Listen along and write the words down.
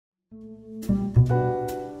Hi,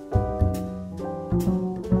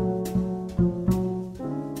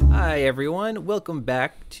 everyone. Welcome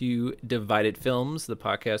back to Divided Films, the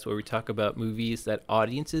podcast where we talk about movies that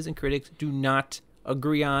audiences and critics do not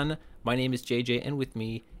agree on. My name is JJ, and with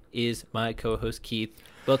me is my co-host, Keith.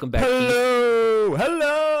 Welcome back, Keith.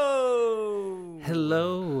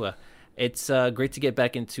 Hello. It's great to get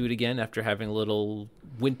back into it again after having a little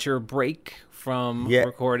winter break from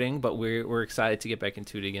recording, but we're excited to get back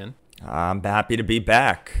into it again. I'm happy to be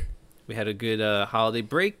back. We had a good holiday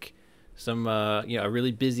break. Some a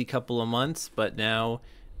really busy couple of months, but now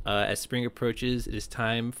as spring approaches, it is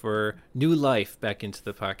time for new life back into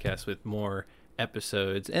the podcast with more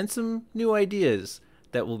episodes and some new ideas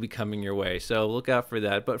that will be coming your way. So look out for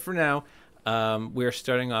that. But for now, we're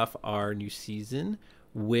starting off our new season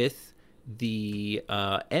with the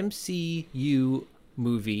MCU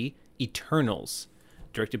movie Eternals,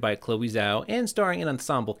 directed by Chloe Zhao and starring an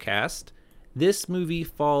ensemble cast. This movie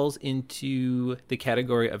falls into the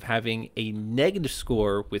category of having a negative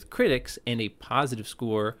score with critics and a positive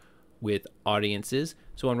score with audiences.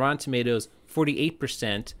 So on Rotten Tomatoes,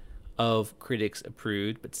 48% of critics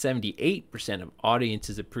approved, but 78% of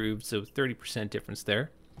audiences approved, so 30% difference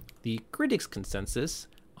there. The critics' consensus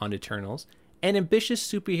on Eternals: an ambitious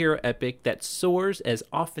superhero epic that soars as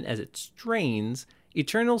often as it strains,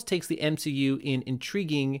 Eternals takes the MCU in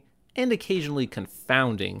intriguing and occasionally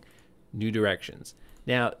confounding new directions.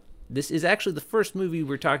 Now, this is actually the first movie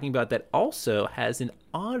we're talking about that also has an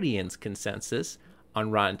audience consensus on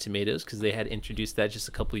Rotten Tomatoes, because they had introduced that just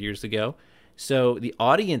a couple of years ago. So the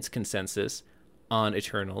audience consensus on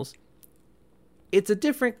Eternals, it's a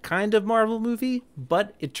different kind of Marvel movie,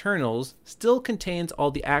 but Eternals still contains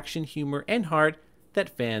all the action, humor, and heart that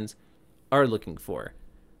fans are looking for.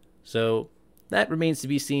 So that remains to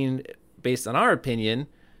be seen based on our opinion.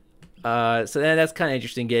 So that's kind of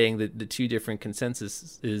interesting, getting the two different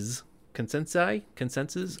consensus,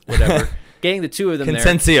 whatever. Getting the two of them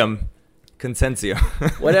Consensium.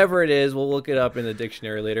 Whatever it is, we'll look it up in the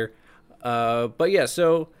dictionary later. But yeah,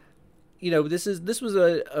 so this was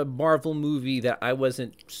a Marvel movie that I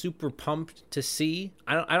wasn't super pumped to see.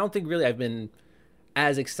 I don't think really I've been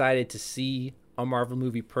as excited to see a Marvel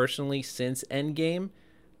movie personally since Endgame.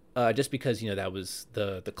 Just because, that was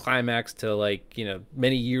the climax to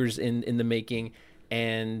many years in the making.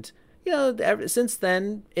 And, since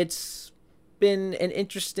then, it's been an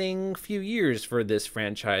interesting few years for this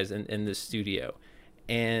franchise and this studio.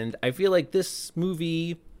 And I feel like this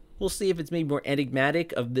movie, we'll see if it's maybe more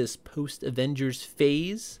enigmatic of this post-Avengers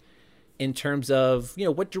phase in terms of,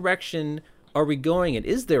 what direction are we going in?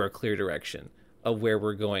 Is there a clear direction of where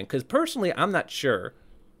we're going? Because personally, I'm not sure.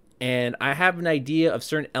 And I have an idea of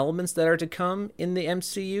certain elements that are to come in the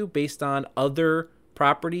MCU based on other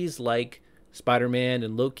properties like Spider-Man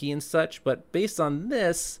and Loki and such. But based on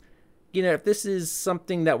this, if this is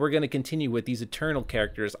something that we're going to continue with these Eternal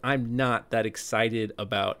characters, I'm not that excited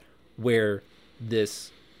about where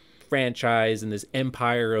this franchise and this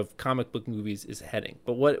empire of comic book movies is heading.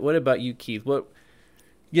 But what about you, Keith?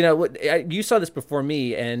 You saw this before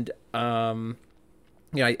me, and I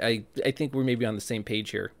think we're maybe on the same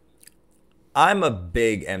page here. I'm a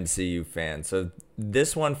big MCU fan, so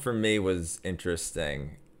this one for me was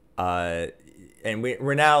interesting. And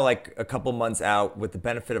we're now like a couple months out. With the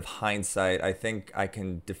benefit of hindsight, I think I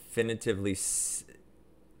can definitively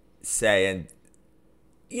say, and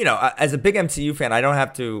as a big MCU fan, I don't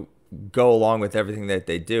have to go along with everything that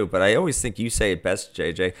they do, but I always think you say it best,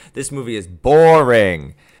 JJ. This movie is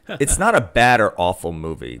boring. It's not a bad or awful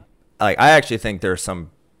movie. I actually think there's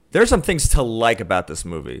some things to like about this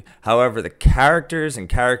movie. However, the characters and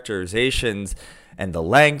characterizations and the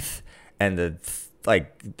length and I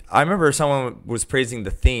remember someone was praising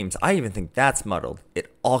the themes. I even think that's muddled.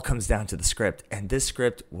 It all comes down to the script. And this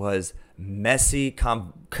script was messy,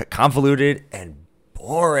 convoluted, and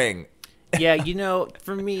boring. Yeah,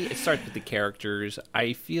 for me, it starts with the characters.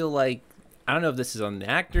 I feel like, I don't know if this is on the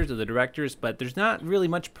actors or the directors, but there's not really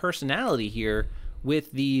much personality here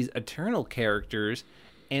with these Eternal characters.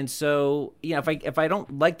 And so, if I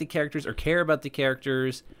don't like the characters or care about the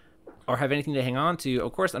characters or have anything to hang on to,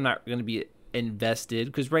 of course I'm not going to be invested.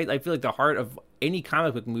 Because, right, I feel like the heart of any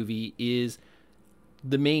comic book movie is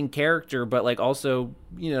the main character, but also,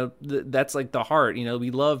 that's the heart.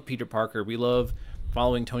 We love Peter Parker. We love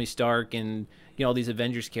following Tony Stark and, all these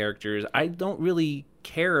Avengers characters. I don't really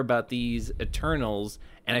care about these Eternals.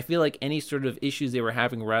 And I feel like any sort of issues they were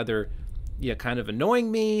having were either, kind of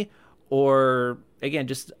annoying me, or again,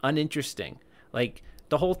 just uninteresting. Like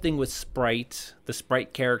the whole thing with Sprite, the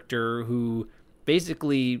Sprite character who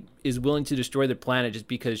basically is willing to destroy the planet just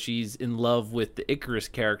because she's in love with the Icarus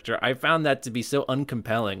character. I found that to be so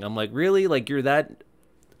uncompelling. I'm like, really? Like, you're that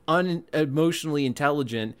unemotionally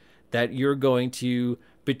intelligent that you're going to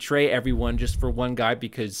betray everyone just for one guy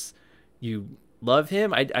because you love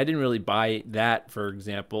him? I didn't really buy that, for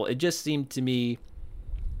example. It just seemed to me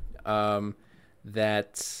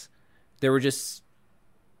that there were just,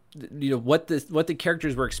 what the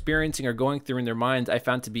characters were experiencing or going through in their minds, I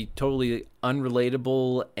found to be totally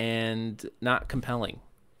unrelatable and not compelling.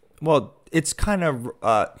 Well, it's kind of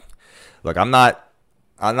look. I'm not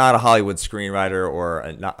a Hollywood screenwriter or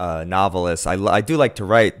a novelist. I do like to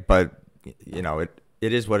write, but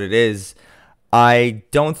it is what it is. I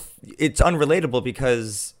don't. It's unrelatable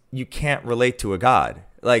because you can't relate to a god.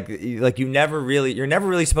 Like you're never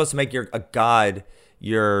really supposed to make a god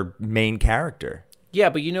your main character. Yeah,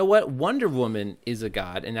 but you know what? Wonder Woman is a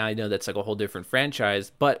god, and I know that's like a whole different franchise,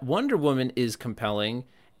 but Wonder Woman is compelling,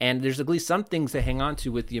 and there's at least some things to hang on to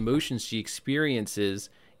with the emotions she experiences,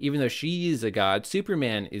 even though she is a god.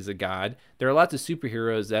 Superman is a god. There are lots of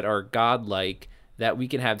superheroes that are godlike that we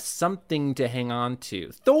can have something to hang on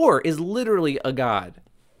to. Thor is literally a god.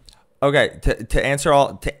 Okay,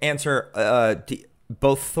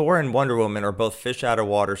 both Thor and Wonder Woman are both fish out of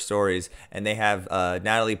water stories, and they have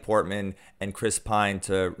Natalie Portman and Chris Pine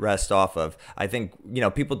to rest off of. I think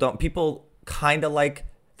people kind of like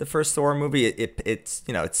the first Thor movie. It's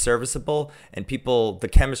serviceable, and the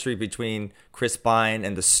chemistry between Chris Pine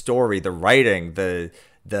and the story, the writing,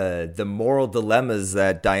 the moral dilemmas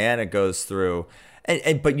that Diana goes through,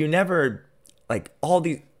 but you never like all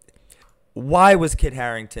these. Why was Kit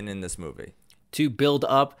Harington in this movie? To build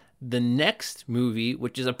up the next movie,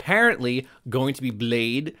 which is apparently going to be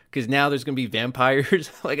Blade, because now there's going to be vampires.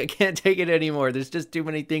 Like, I can't take it anymore. There's just too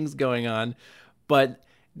many things going on. But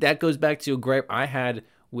that goes back to a gripe I had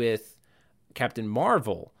with Captain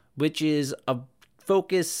Marvel, which is a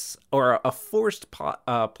focus or a forced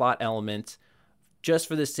plot element just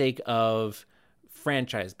for the sake of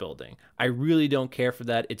franchise building. I really don't care for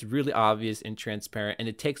that. It's really obvious and transparent, and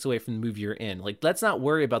it takes away from the movie you're in. Like, let's not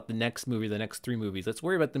worry about the next movie, the next 3 movies. Let's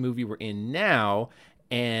worry about the movie we're in now.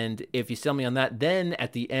 And if you sell me on that, then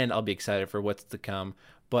at the end, I'll be excited for what's to come.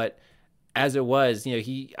 But as it was,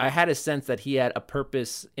 I had a sense that he had a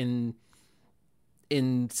purpose in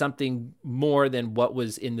something more than what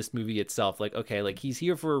was in this movie itself. Like, okay, like, he's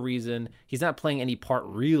here for a reason. He's not playing any part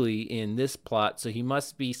really in this plot, so he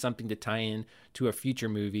must be something to tie in to a future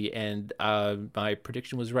movie. And my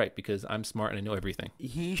prediction was right because I'm smart and I know everything.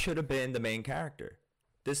 He should have been the main character.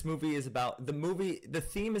 This movie is about the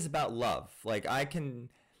theme is about love. Like, I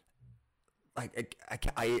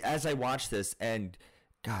as I watch this, and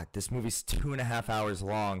God, this movie's 2.5 hours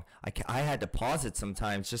long. I had to pause it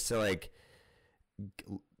sometimes just to like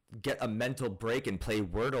get a mental break and play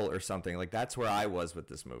Wordle or something. Like, that's where I was with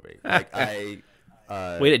this movie. Like, way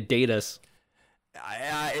to date us.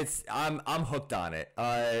 I'm hooked on it.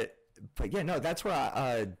 But yeah, no, that's where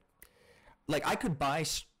I could buy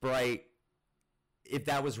Sprite if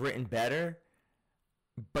that was written better,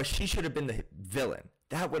 but she should have been the villain.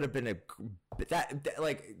 That would have been that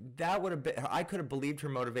would have been. I could have believed her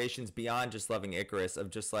motivations beyond just loving Icarus,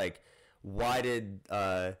 of just like, why did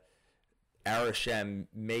Arishem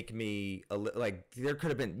make me like, you could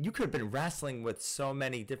have been wrestling with so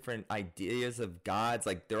many different ideas of gods.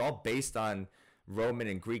 Like, they're all based on Roman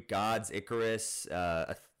and Greek gods. Icarus,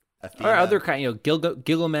 Athena, or other kind,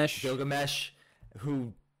 Gilgamesh,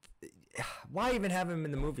 who, why even have him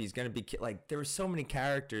in the movie? He's gonna be like, there were so many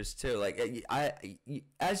characters too. Like,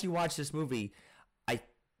 as you watch this movie, I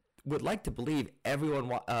would like to believe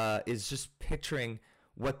everyone is just picturing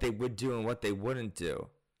what they would do and what they wouldn't do.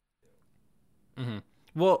 Mm-hmm.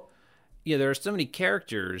 Well, there are so many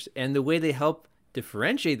characters, and the way they help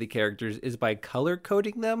differentiate the characters is by color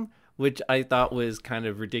coding them, which I thought was kind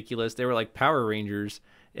of ridiculous. They were like Power Rangers.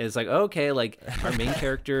 It's like, okay, like, our main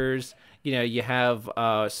characters, you have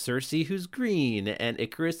Cersei, who's green, and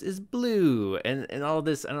Icarus is blue, and all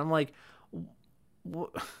this, and I'm like,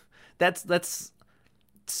 that's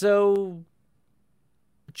so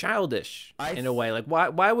childish in a way. Like,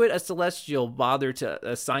 why would a Celestial bother to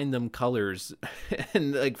assign them colors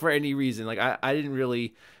and like for any reason? Like, I didn't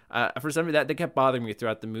really for some reason that kept bothering me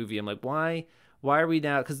throughout the movie. I'm like, why are we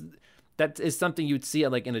now? Because that is something you'd see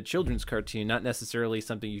like in a children's cartoon, not necessarily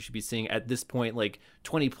something you should be seeing at this point, like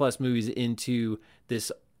 20 plus movies into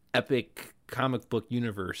this epic comic book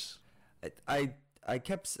universe. I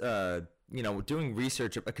kept doing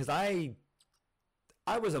research because there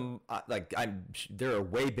are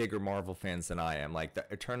way bigger Marvel fans than I am. Like, the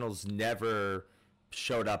Eternals never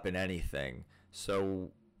showed up in anything.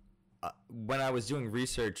 So when I was doing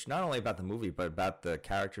research, not only about the movie but about the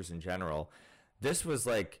characters in general, this was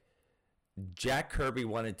like Jack Kirby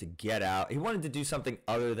wanted to get out. He wanted to do something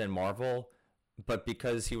other than Marvel, but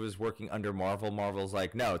because he was working under Marvel, Marvel's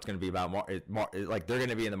like, no, it's going to be about like they're going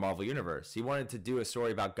to be in the Marvel universe. He wanted to do a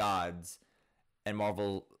story about gods, and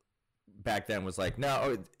Marvel back then was like,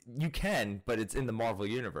 no, you can, but it's in the Marvel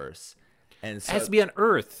universe. And so it has to be on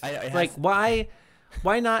Earth.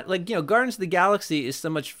 Why not? Like, Guardians of the Galaxy is so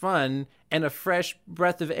much fun and a fresh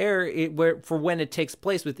breath of air for when it takes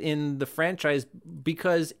place within the franchise,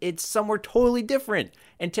 because it's somewhere totally different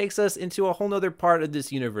and takes us into a whole nother part of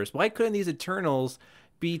this universe. Why couldn't these Eternals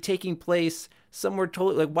be taking place somewhere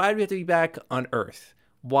totally, like, why do we have to be back on Earth?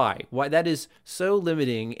 Why? That is so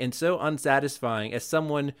limiting and so unsatisfying as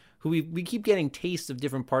someone who we keep getting tastes of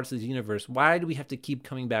different parts of the universe. Why do we have to keep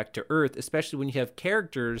coming back to Earth, especially when you have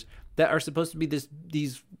characters that are supposed to be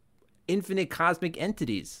these infinite cosmic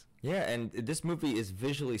entities? Yeah, and this movie is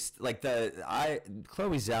visually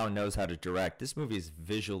Chloe Zhao knows how to direct. This movie is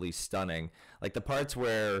visually stunning. Like the parts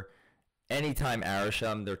where anytime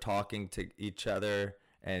Arishem they're talking to each other,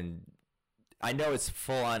 and I know it's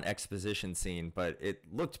full-on exposition scene, but it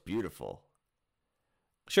looked beautiful.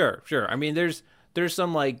 Sure. I mean, there's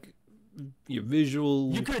some like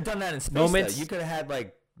visual. You could have done that in space. Moments. You could have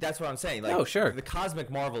had that's what I'm saying. Like, oh, sure. The cosmic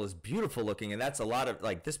Marvel is beautiful looking, and that's a lot of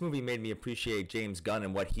this movie made me appreciate James Gunn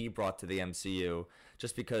and what he brought to the MCU.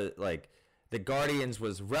 Just because the Guardians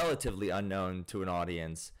was relatively unknown to an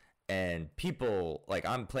audience, and people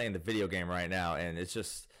I'm playing the video game right now, and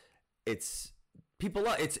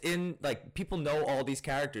people know all these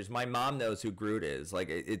characters. My mom knows who Groot is.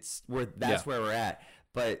 Where we're at.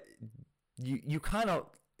 But you kind of,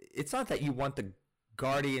 it's not that you want the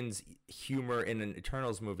Guardians humor in an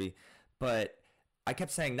Eternals movie, but I kept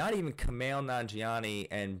saying not even Kumail Nanjiani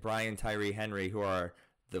and Brian Tyree Henry, who are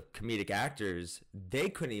the comedic actors, they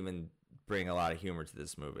couldn't even bring a lot of humor to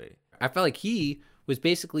this movie. I felt like he was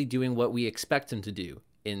basically doing what we expect him to do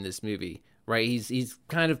in this movie, right? He's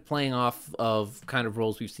kind of playing off of kind of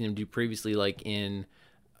roles we've seen him do previously, like in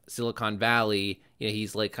Silicon Valley.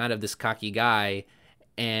 He's like kind of this cocky guy,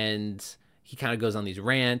 and he kind of goes on these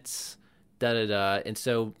rants, and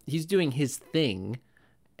so he's doing his thing.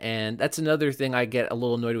 And that's another thing I get a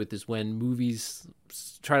little annoyed with, is when movies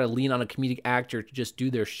try to lean on a comedic actor to just do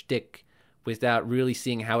their shtick without really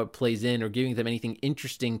seeing how it plays in or giving them anything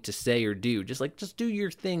interesting to say or do. Just do your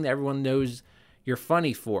thing that everyone knows you're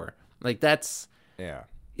funny for. That's... Yeah.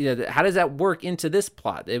 How does that work into this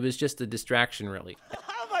plot? It was just a distraction, really.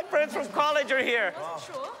 My friends from college are here.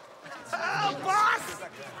 Sure. Oh, boss!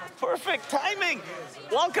 Perfect timing.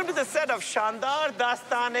 Welcome to the set of Shandar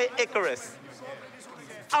Dastane Icarus.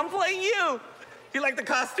 I'm playing you. You like the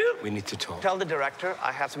costume? We need to talk. Tell the director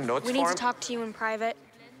I have some notes We for need him. to talk to you in private.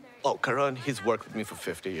 Oh, Karan, he's worked with me for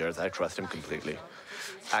 50 years. I trust him completely.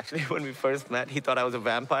 Actually, when we first met, he thought I was a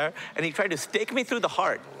vampire, and he tried to stake me through the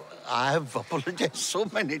heart. I've apologized so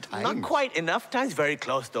many times. Not quite enough times. Very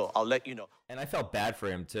close, though. I'll let you know. And I felt bad for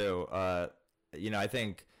him, too. I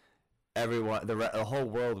think everyone, the whole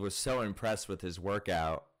world was so impressed with his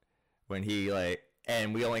workout when he,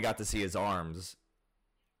 and we only got to see his arms.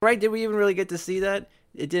 Right? Did we even really get to see that?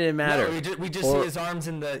 It didn't matter. No, we just see his arms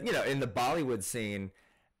in the Bollywood scene,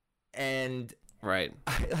 and right.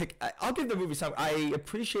 I'll give the movie some. I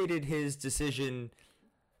appreciated his decision.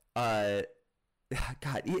 God,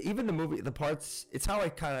 even the movie, the parts. It's how I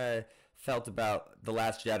kind of felt about The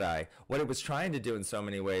Last Jedi. What it was trying to do in so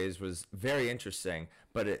many ways was very interesting,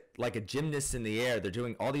 but like a gymnast in the air, they're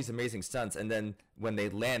doing all these amazing stunts, and then when they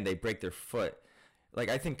land, they break their foot.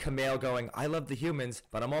 I think Kumail going, I love the humans,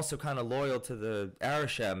 but I'm also kind of loyal to the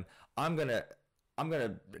Arishem. I'm gonna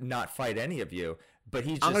not fight any of you. But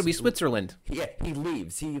I'm gonna be Switzerland. Yeah, he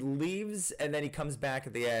leaves, and then he comes back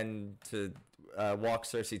at the end to walk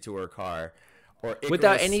Cersei to her car, or Icarus,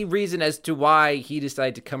 without any reason as to why he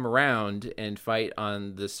decided to come around and fight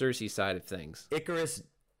on the Cersei side of things. Icarus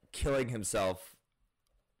killing himself.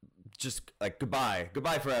 Just goodbye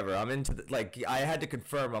forever. I'm into I had to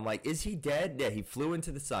confirm. I'm like, is he dead? Yeah, he flew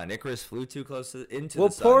into the sun. Icarus flew too close into the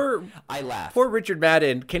sun. I laughed. Poor Richard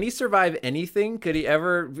Madden. Can he survive anything? Could he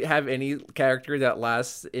ever have any character that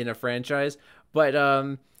lasts in a franchise? But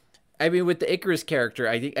I mean, with the Icarus character,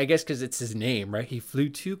 I guess because it's his name, right? He flew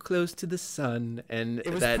too close to the sun, and it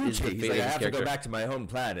was that Poochie. is the He's fate of I his have character. to go back to my home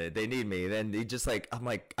planet. They need me. Then he just I'm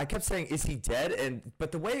like, I kept saying, is he dead?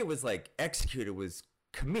 But the way it was executed was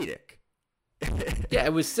comedic. Yeah,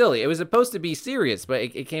 it was silly. It was supposed to be serious, but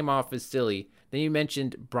it came off as silly. Then you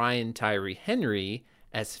mentioned Brian Tyree Henry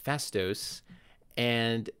as Phastos,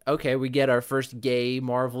 and okay, we get our first gay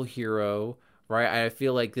Marvel hero, right? I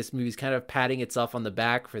feel like this movie's kind of patting itself on the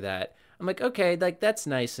back for that. I'm like, okay, like that's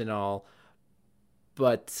nice and all,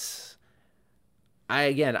 but I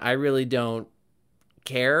really don't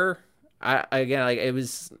care. It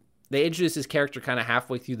was, they introduced this character kind of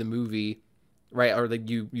halfway through the movie, right? Or like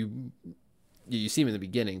you see him in the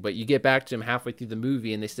beginning, but you get back to him halfway through the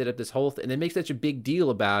movie, and they set up this whole thing, and they make such a big deal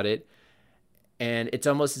about it, and it's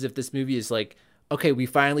almost as if this movie is like, okay, we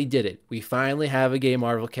finally did it. We finally have a gay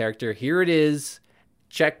Marvel character. Here it is.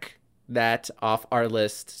 Check that off our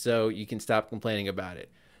list, so you can stop complaining about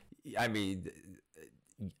it. I mean,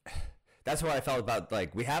 that's what I felt about,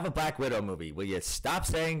 like, we have a Black Widow movie. Will you stop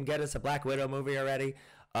saying get us a Black Widow movie already?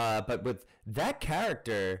 But with that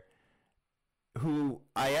character, who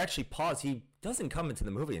I actually paused, he doesn't come into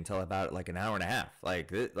the movie until about like an hour and a half.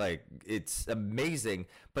 Like it's amazing.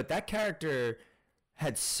 But that character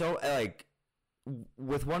had so, like,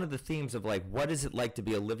 with one of the themes of like, what is it like to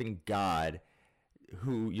be a living god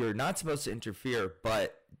who you're not supposed to interfere,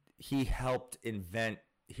 but he helped invent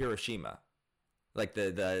Hiroshima, like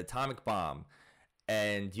the atomic bomb,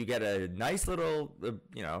 and you get a nice little,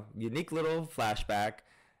 unique little flashback,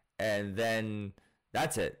 and then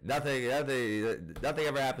that's it. Nothing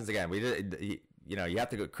ever happens again. You have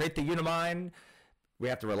to go create the Unimind. We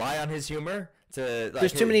have to rely on his humor to.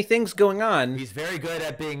 There's too many things going on. He's very good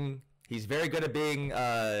at being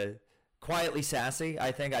quietly sassy.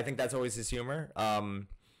 I think that's always his humor.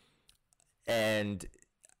 And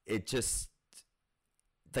it just,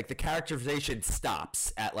 like, the characterization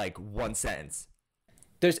stops at like one sentence.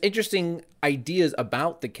 There's interesting ideas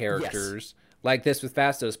about the characters, like this with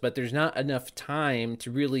Phastos, but there's not enough time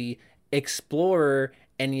to really explore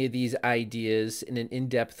any of these ideas in an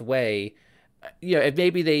in-depth way. If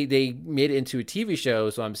maybe they made it into a TV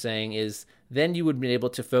show, so I'm saying is then you would be able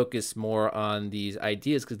to focus more on these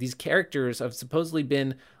ideas, because these characters have supposedly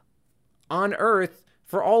been on Earth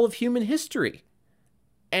for all of human history.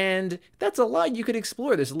 And that's a lot you could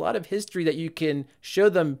explore. There's a lot of history that you can show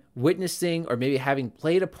them witnessing or maybe having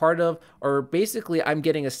played a part of, or basically I'm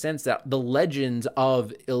getting a sense that the legends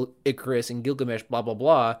of Icarus and Gilgamesh, blah, blah,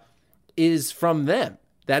 blah, is from them.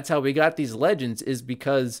 That's how we got these legends, is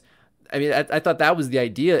because, I thought that was the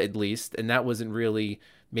idea at least, and that wasn't really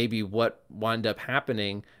maybe what wound up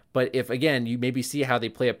happening. But if, again, you maybe see how they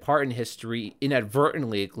play a part in history,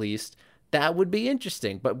 inadvertently at least, that would be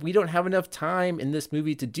interesting. But we don't have enough time in this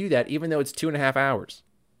movie to do that, even though it's 2.5 hours.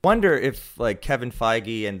 Wonder if, like, Kevin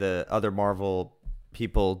Feige and the other Marvel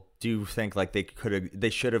people do think like they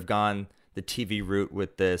should have gone the TV route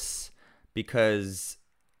with this, because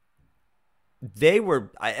they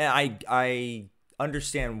were, I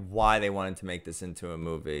understand why they wanted to make this into a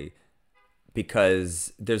movie,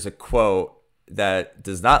 because there's a quote that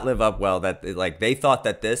does not live up well, that like they thought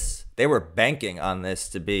that they were banking on this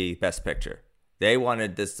to be Best Picture. They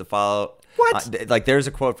wanted this to follow. What? Like there's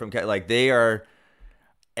a quote from, like, they are,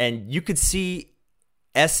 and you could see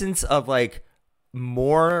essence of like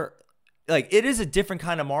more, like it is a different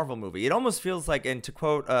kind of Marvel movie. It almost feels like, and to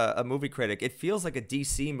quote a movie critic, it feels like a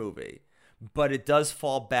DC movie, but it does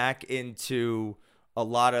fall back into a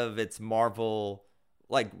lot of its Marvel,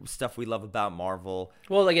 like stuff we love about Marvel.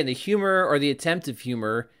 Well, again, the humor, or the attempt of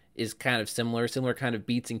humor, is kind of similar kind of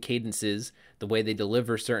beats and cadences, the way they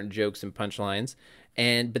deliver certain jokes and punchlines.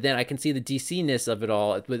 But then I can see the DC-ness of it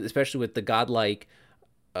all, especially with the godlike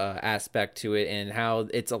aspect to it, and how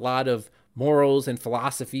it's a lot of morals and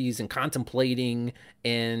philosophies and contemplating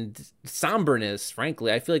and somberness.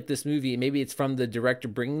 Frankly, I feel like this movie, maybe it's from the director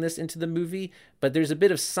bringing this into the movie, but there's a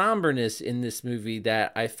bit of somberness in this movie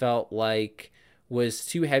that I felt like was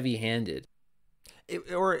too heavy-handed.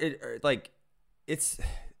 It's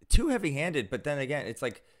too heavy-handed, but then again, it's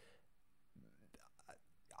like,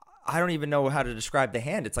 I don't even know how to describe the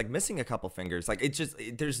hand. It's like missing a couple fingers. Like, it's just,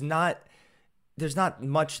 there's not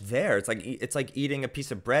much there. It's like eating a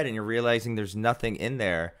piece of bread and you're realizing there's nothing in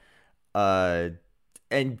there. And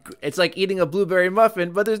it's like eating a blueberry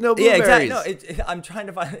muffin, but there's no blueberries. Yeah, exactly. No, I'm trying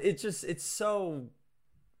to find, it's so,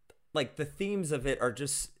 like, the themes of it are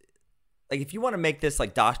just, like, if you want to make this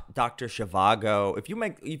like Dr. Zhivago, if you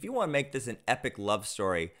want to make this an epic love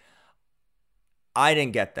story, I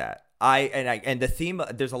didn't get that. And the theme,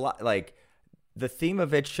 there's a lot, like, the theme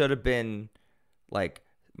of it should have been like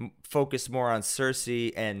focused more on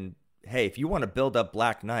Cersei, and hey, if you want to build up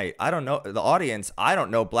Black Knight, I don't know the audience, I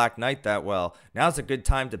don't know Black Knight that well. Now's a good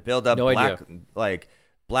time to build up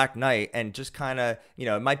Black Knight, and just kind of,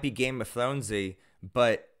 it might be Game of Thronesy,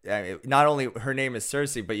 but not only her name is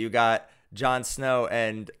Cersei, but you got Jon Snow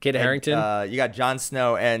and Kit Harington. You got Jon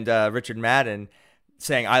Snow and Richard Madden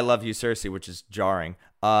saying "I love you, Cersei," which is jarring.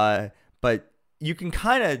 But you can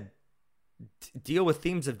kind of deal with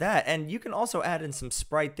themes of that. And you can also add in some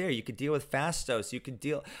Sprite there. You could deal with Fastos. You could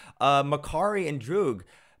deal Makari and Droog.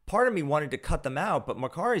 Part of me wanted to cut them out, but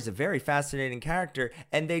Makari is a very fascinating character,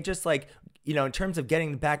 and they just like, you know, in terms of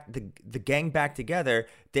getting back the gang back together,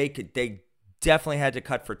 they definitely had to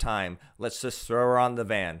cut for time. Let's just throw her on the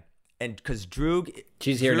van. And because Droog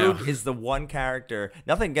is the one character,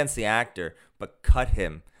 nothing against the actor, but cut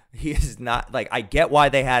him. He is not, like, I get why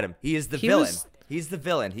they had him. He is the villain. He's the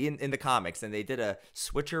villain. He in the comics, and they did a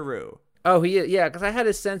switcheroo. Oh, yeah, because I had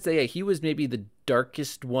a sense that he was maybe the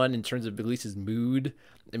darkest one in terms of at least his mood.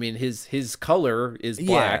 I mean, his color is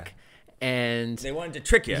black, and they wanted to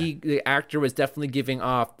trick you. The actor was definitely giving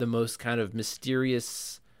off the most kind of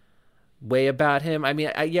mysterious way about him. I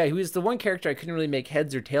mean, he was the one character I couldn't really make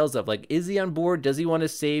heads or tails of. Like, is he on board? Does he want to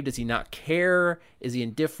save? Does he not care? Is he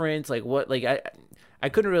indifferent? Like, what? Like, I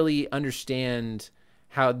couldn't really understand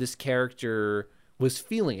how this character was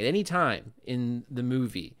feeling at any time in the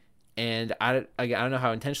movie. And I don't know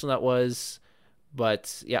how intentional that was,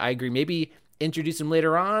 but yeah, I agree. Maybe introduce him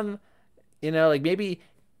later on, you know, like maybe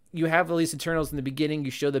you have at least Eternals in the beginning,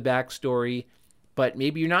 you show the backstory, but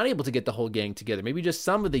maybe you're not able to get the whole gang together. Maybe just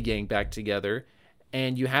some of the gang back together,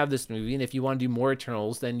 and you have this movie. And if you want to do more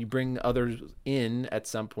Eternals, then you bring others in at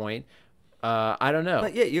some point. I don't know.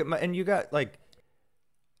 But yeah, you got like,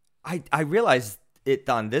 I realized it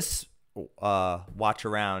on this watch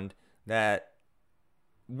around that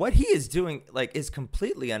what he is doing like is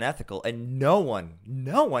completely unethical, and no one,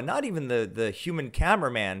 not even the human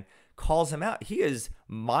cameraman calls him out. He is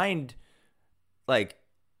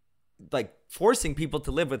like forcing people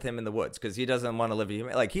to live with him in the woods because he doesn't want to live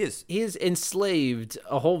with like he is enslaved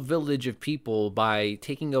a whole village of people by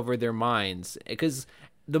taking over their minds, because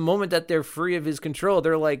the moment that they're free of his control,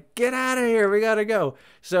 they're like, get out of here, we gotta go.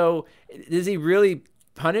 So is he really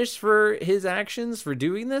punished for his actions for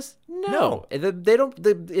doing this? No. They don't.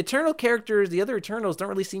 The Eternal characters, the other Eternals, don't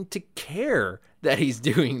really seem to care that he's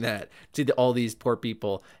doing that to all these poor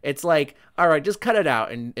people. It's like, all right, just cut it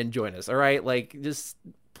out and join us. All right, like just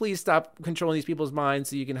please stop controlling these people's minds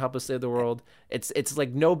so you can help us save the world. It's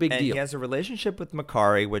like no big deal. He has a relationship with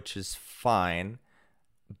Makari, which is fine,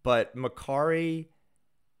 but Makari,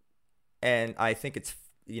 and I think it's,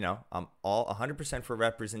 you know, I'm all 100% for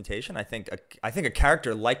representation. I think a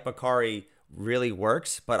character like Makari really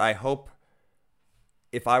works, but I hope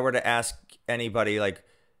if I were to ask anybody, like,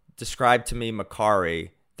 describe to me Makari,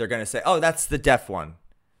 they're going to say, oh, that's the deaf one.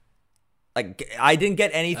 Like, I didn't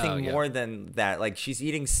get anything more than that. Like, she's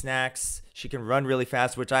eating snacks. She can run really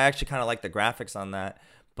fast, which I actually kind of like the graphics on that.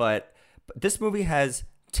 But this movie has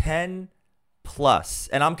 10 plus,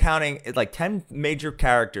 and I'm counting like 10 major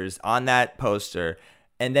characters on that poster.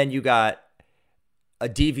 And then you got a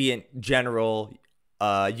deviant general.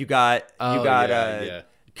 You got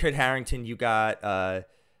Kit Harington. You got Kumail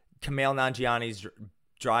Nanjiani's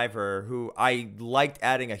driver, who I liked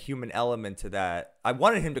adding a human element to that. I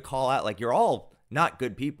wanted him to call out, like, you're all not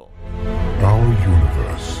good people. Our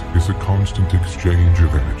universe is a constant exchange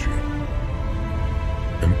of energy,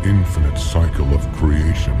 an infinite cycle of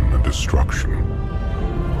creation and destruction.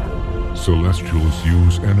 Celestials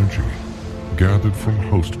use energy gathered from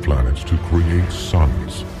host planets to create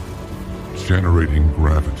suns, generating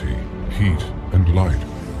gravity, heat, and light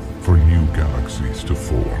for new galaxies to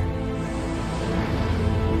form.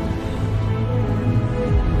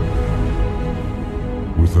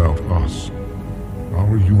 Without us,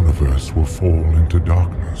 our universe will fall into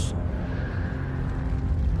darkness.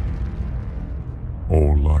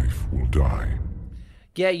 All life will die.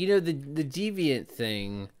 Yeah, you know, the deviant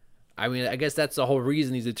thing, I mean, I guess that's the whole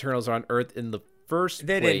reason these Eternals are on Earth in the first place.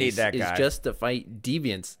 They didn't need that guy. Is just to fight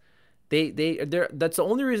deviants. That's the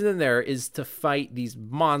only reason they're there, is to fight these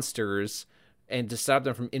monsters and to stop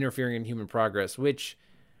them from interfering in human progress, which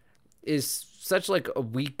is such like a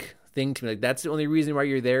weak thing to me. Like, that's the only reason why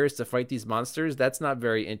you're there, is to fight these monsters. That's not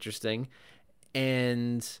very interesting.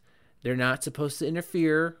 And they're not supposed to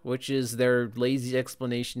interfere, which is their lazy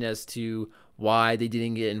explanation as to why they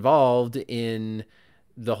didn't get involved in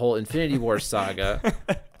the whole Infinity War saga.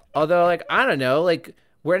 Although, like, I don't know, like,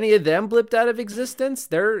 were any of them blipped out of existence?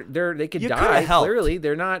 They could die. Clearly,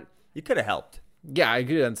 they're not. You could have helped. Yeah, I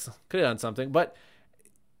could have done something, but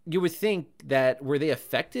you would think that, were they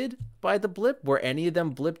affected by the blip? Were any of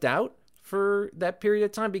them blipped out for that period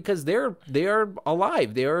of time? Because they are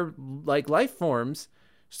alive. They are like life forms,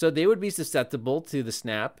 so they would be susceptible to the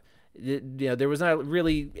snap. You know, there was not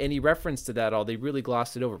really any reference to that at all. They really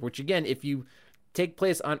glossed it over. Which, again, if you take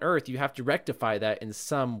place on Earth, you have to rectify that in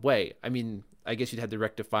some way. I mean, I guess you'd have to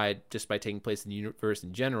rectify it just by taking place in the universe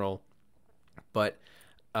in general. But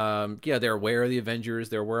They're aware of the Avengers.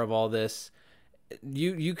 They're aware of all this.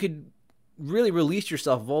 You could really release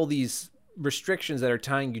yourself of all these restrictions that are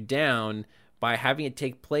tying you down by having it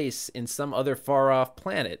take place in some other far off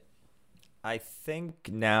planet. I think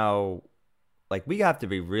now, like, we have to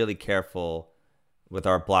be really careful with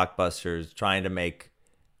our blockbusters trying to make,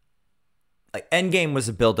 like, Endgame was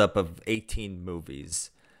a buildup of 18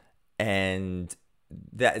 movies, and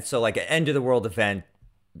that, so like an end of the world event,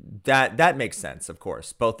 that makes sense, of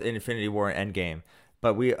course, both in Infinity War and Endgame.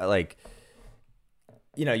 But we, like,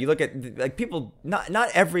 you know, you look at, like, people, not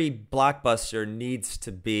every blockbuster needs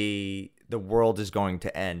to be the world is going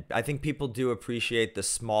to end. I think people do appreciate the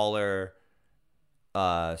smaller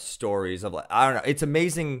stories of, like, I don't know. It's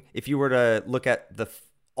amazing if you were to look at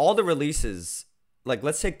all the releases. Like,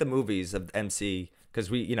 let's take the movies of MC, because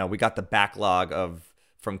we got the backlog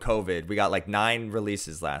from COVID. We got like 9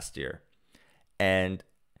 releases last year, and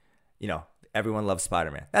everyone loves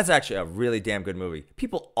Spider-Man. That's actually a really damn good movie.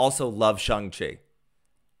 People also love Shang-Chi.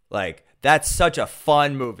 Like, that's such a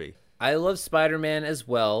fun movie. I love Spider-Man as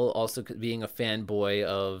well, also being a fanboy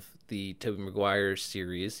of the Tobey Maguire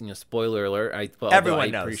series. Spoiler alert. Everyone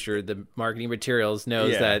knows. I'm pretty sure the marketing materials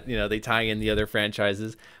knows that, they tie in the other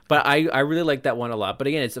franchises. But I really like that one a lot. But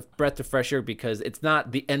again, it's a breath of fresh air because it's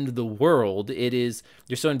not the end of the world. It is,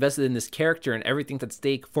 you're so invested in this character and everything's at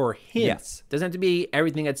stake for him. Yes. Doesn't have to be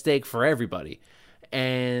everything at stake for everybody.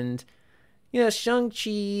 And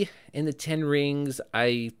Shang-Chi and the Ten Rings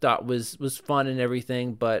I thought was fun and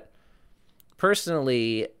everything, but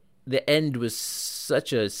personally, the end was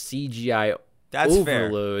such a CGI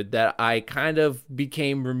overload that I kind of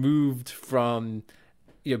became removed from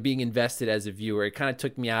being invested as a viewer. It kind of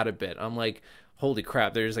took me out a bit. I'm like, holy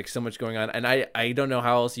crap, there's like so much going on, and I don't know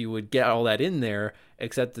how else you would get all that in there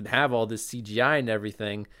except to have all this CGI and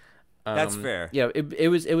everything. That's fair. Yeah, it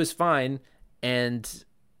was fine, and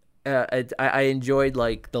I enjoyed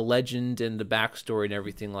like the legend and the backstory and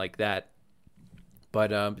everything like that. But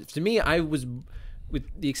to me, I was, with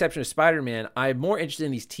the exception of Spider-Man, I'm more interested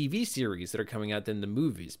in these TV series that are coming out than the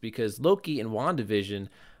movies, because Loki and WandaVision,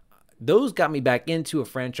 those got me back into a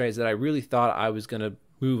franchise that I really thought I was going to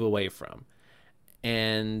move away from.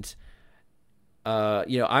 And,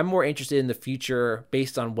 I'm more interested in the future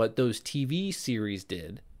based on what those TV series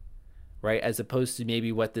did, right? As opposed to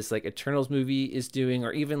maybe what this like Eternals movie is doing,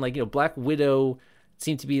 or even like, Black Widow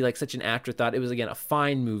seemed to be like such an afterthought. It was, again, a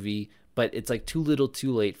fine movie, but it's like too little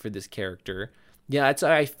too late for this character. Yeah,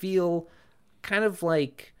 I feel kind of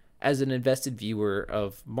like, as an invested viewer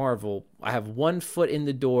of Marvel, I have one foot in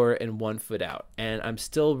the door and one foot out. And I'm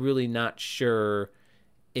still really not sure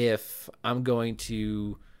if I'm going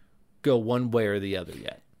to go one way or the other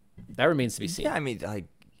yet. That remains to be seen. Yeah, I mean, like,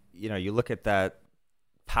 you look at that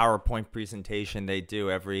PowerPoint presentation they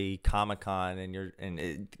do every Comic-Con,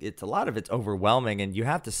 and it's a lot of it's overwhelming, and you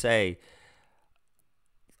have to say,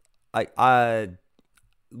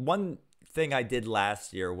 one thing I did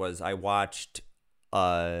last year was I watched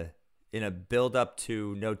in a build up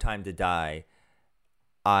to No Time to Die.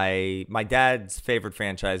 My dad's favorite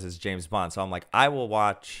franchise is James Bond, so I'm like, I will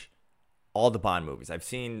watch all the Bond movies. I've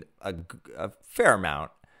seen a fair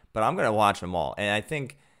amount, but I'm gonna watch them all. And I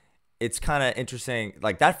think it's kind of interesting.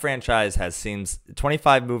 Like, that franchise has seen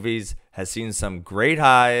 25 movies, has seen some great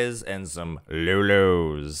highs and some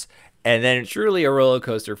lows. And then truly a roller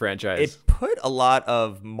coaster franchise. It put a lot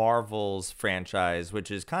of Marvel's franchise, which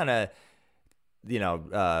is kind of,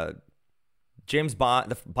 James Bond,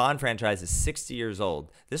 the Bond franchise is 60 years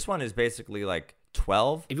old. This one is basically like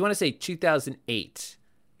 12. If you want to say 2008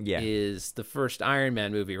 is the first Iron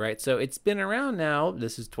Man movie, right? So it's been around now.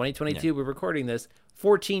 This is 2022. Yeah. We're recording this.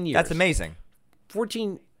 14 years. That's amazing.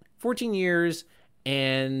 14 years,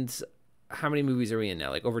 and how many movies are we in now?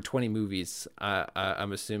 Like over 20 movies,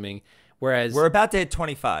 I'm assuming. Whereas we're about to hit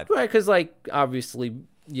 25. Right, because like obviously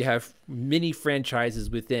you have many franchises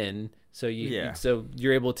within, so so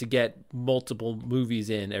you're able to get multiple movies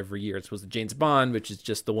in every year. It's supposed to James Bond, which is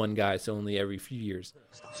just the one guy, so only every few years.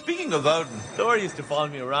 Speaking of Odin, Thor used to follow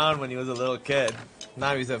me around when he was a little kid.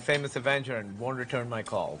 Now he's a famous Avenger and won't return my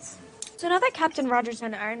calls. So now that Captain Rogers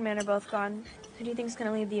and Iron Man are both gone, who do you think's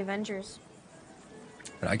gonna lead the Avengers?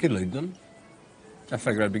 I could lead them. I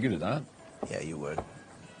figured I'd be good at that. Yeah, you would.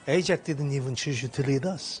 Ajax didn't even choose you to lead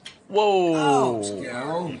us.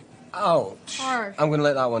 Whoa! Ouch. Harsh. I'm going to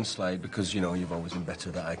let that one slide because, you've always been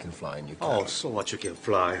better that I can fly and you can't. Oh, so what you can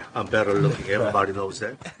fly. I'm better looking. Everybody knows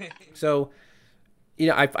that. So,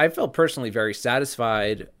 I felt personally very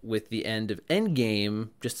satisfied with the end of Endgame,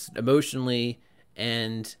 just emotionally.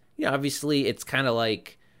 And, obviously it's kind of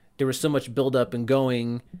like there was so much buildup and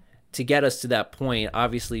going to get us to that point.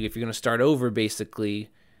 Obviously, if you're going to start over, basically,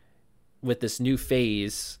 with this new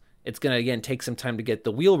phase, it's going to, again, take some time to get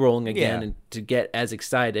the wheel rolling again and to get as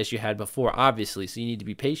excited as you had before, obviously. So you need to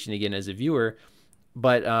be patient again as a viewer.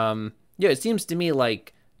 But, it seems to me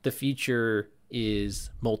like the future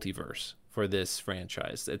is multiverse for this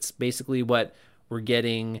franchise. It's basically what we're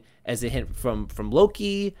getting as a hint from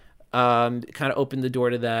Loki, kind of opened the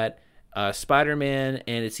door to that. Spider-Man,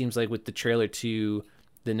 and it seems like with the trailer to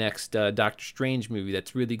the next Doctor Strange movie,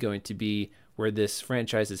 that's really going to be where this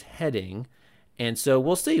franchise is heading. And so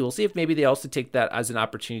we'll see if maybe they also take that as an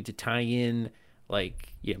opportunity to tie in,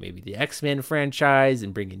 like, maybe the X-Men franchise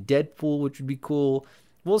and bring in Deadpool, which would be cool.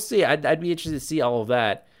 We'll see. I'd be interested to see all of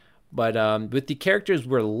that. But with the characters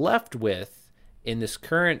we're left with in this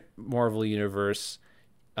current Marvel universe,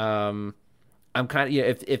 I'm kind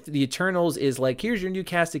of, if the Eternals is like, here's your new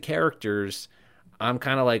cast of characters, I'm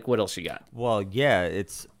kind of like, what else you got? Well, yeah,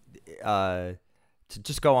 it's to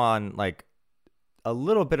just go on like a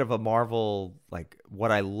little bit of a Marvel, like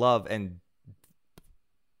what I love, and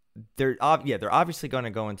they're obviously going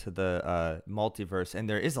to go into the multiverse, and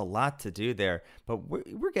there is a lot to do there. But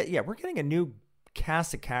we're getting a new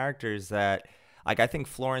cast of characters that, like, I think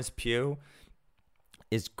Florence Pugh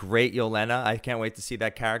is great. Yelena, I can't wait to see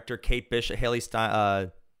that character. Kate Bishop, Haley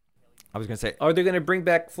Stein. I was gonna say, are they gonna bring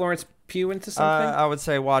back Florence Pugh into something? I would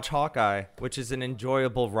say watch Hawkeye, which is an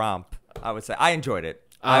enjoyable romp. I would say I enjoyed it.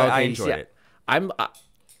 I enjoyed it. I'm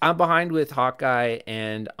behind with Hawkeye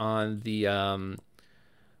and on the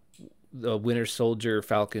Winter Soldier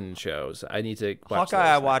Falcon shows. I need to watch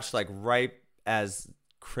Hawkeye. I watched like right as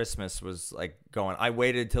Christmas was like going. I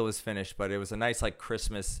waited until it was finished, but it was a nice like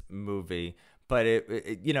Christmas movie. But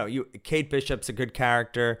Kate Bishop's a good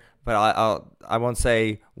character, but I won't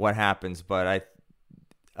say what happens. But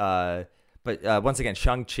once again,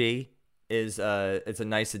 Shang-Chi is it's a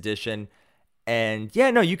nice addition, and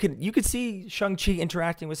you could see Shang-Chi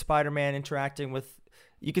interacting with Spider-Man,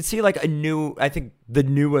 you could see like the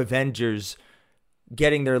new Avengers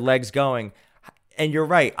getting their legs going. And you're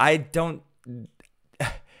right,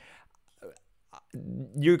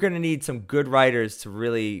 you're going to need some good writers to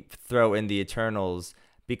really throw in the Eternals,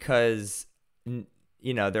 because,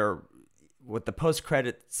 they're with the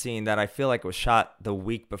post-credit scene that I feel like was shot the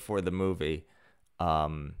week before the movie.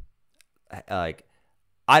 Like,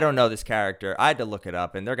 I don't know this character. I had to look it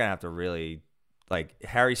up, and they're going to have to really, like,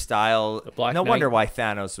 Harry Styles. No wonder why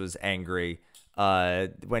Thanos was angry.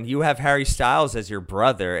 When you have Harry Styles as your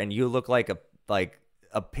brother and you look like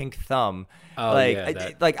a pink thumb. Oh,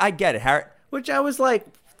 I get it. Harry. Which I was like,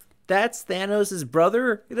 that's Thanos'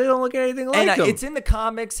 brother? They don't look anything like him. It's in the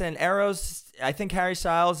comics, and Arrow's, I think Harry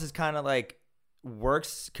Styles is kind of like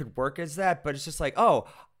could work as that, but it's just like, oh,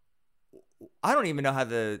 I don't even know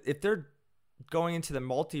if they're going into the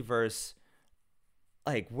multiverse,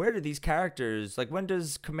 like, where do these characters, like, when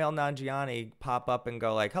does Kumail Nanjiani pop up and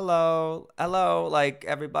go like, hello, like,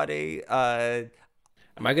 everybody? Am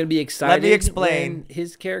I going to be excited let me explain. When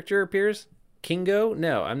his character appears? Kingo?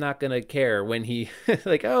 No, I'm not going to care when he,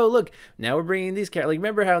 like, oh, look, now we're bringing these characters. Like,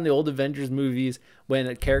 remember how in the old Avengers movies,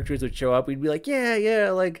 when characters would show up, we'd be like,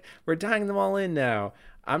 yeah, like, we're tying them all in now.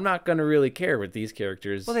 I'm not going to really care with these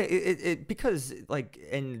characters. Well, because, like,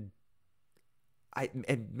 and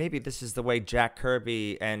maybe this is the way Jack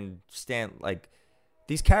Kirby and Stan, like,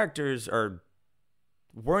 these characters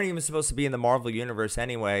weren't even supposed to be in the Marvel universe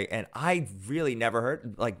anyway, and I really never heard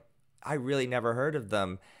of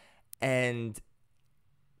them. And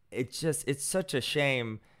it's such a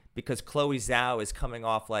shame, because Chloe Zhao is coming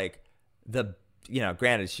off like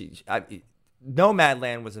granted,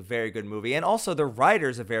 Nomadland was a very good movie, and also The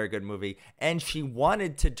Writer's a very good movie, and she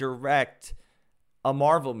wanted to direct a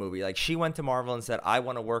Marvel movie. Like, she went to Marvel and said, I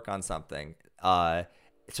want to work on something. So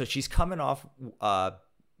she's coming off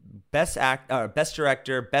best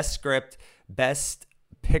director, best script, best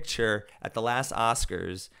picture at the last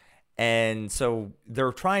Oscars. And so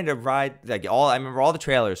they're trying to ride, like, I remember all the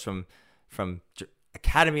trailers from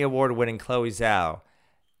Academy Award winning Chloe Zhao.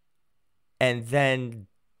 And then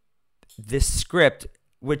this script,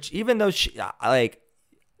 which, even though the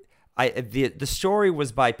story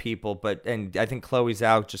was by people, and I think Chloe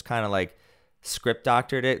Zhao just kind of like script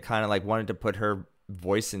doctored it, kind of like wanted to put her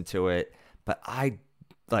voice into it. But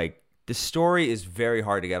the story is very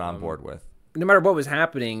hard to get on board with. No matter what was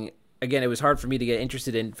happening, again, it was hard for me to get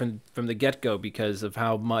interested in from the get-go because of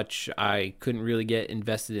how much I couldn't really get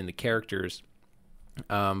invested in the characters.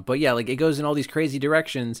 But yeah, like, it goes in all these crazy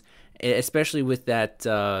directions, especially with that,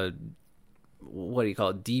 what do you call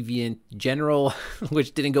it, Deviant General,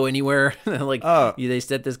 which didn't go anywhere. Like, they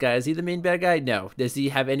said this guy, is he the main bad guy? No. Does he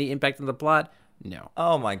have any impact on the plot? No.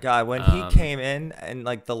 Oh my god, when he came in and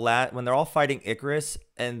like when they're all fighting Icarus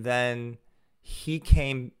and then he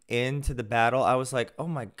came into the battle, I was like, "Oh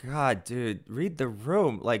my god, dude, read the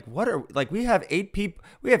room. Like we have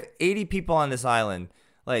 80 people on this island.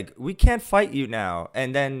 Like we can't fight you now."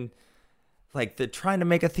 And then like they're trying to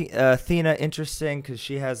make Athena interesting cuz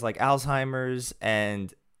she has like Alzheimer's,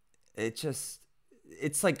 and it's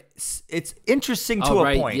interesting to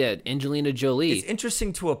a point. Yeah, Angelina Jolie. It's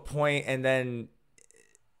interesting to a point, and then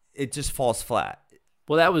it just falls flat.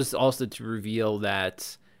 Well, that was also to reveal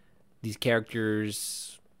that these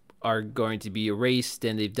characters are going to be erased,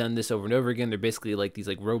 and they've done this over and over again. They're basically like these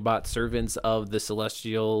like robot servants of the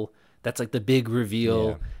Celestial. That's like the big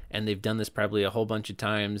reveal, and they've done this probably a whole bunch of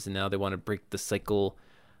times, and now they want to break the cycle.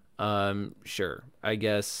 Sure, I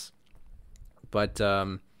guess, but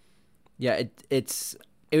yeah, it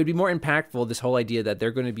would be more impactful, this whole idea that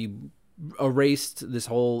they're going to be erased, this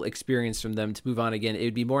whole experience from them to move on again. It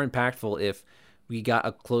would be more impactful if we got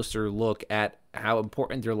a closer look at how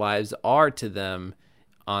important their lives are to them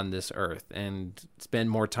on this earth, and spend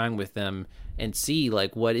more time with them and see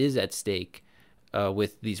like what is at stake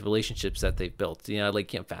with these relationships that they've built. You know,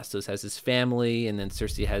 like Phastos has his family, and then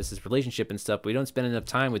Cersei has his relationship and stuff, but we don't spend enough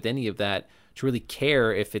time with any of that to really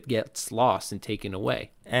care if it gets lost and taken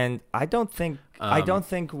away. And I don't think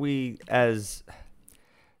we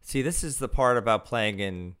see, this is the part about playing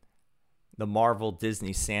in the Marvel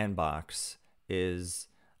Disney sandbox, is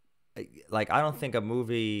like, I don't think a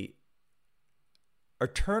movie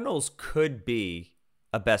Eternals could be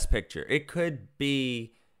a best picture. It could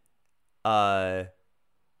be it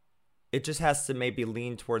just has to maybe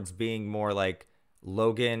lean towards being more like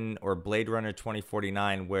Logan or Blade Runner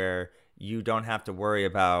 2049, where you don't have to worry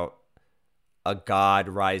about a god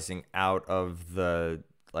rising out of the,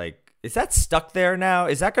 like, is that stuck there now?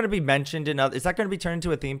 Is that going to be mentioned is that going to be turned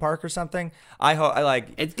into a theme park or something? I hope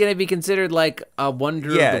it's going to be considered like a wonder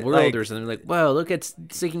of the world, or something. Like, wow, look, it's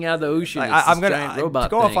sticking out of the ocean. Like, I'm going to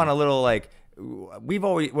go off on a little, like,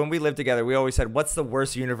 when we lived together, we always said, what's the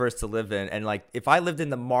worst universe to live in? And like, if I lived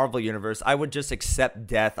in the Marvel universe, I would just accept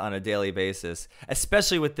death on a daily basis,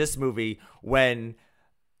 especially with this movie, when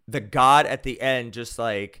the god at the end just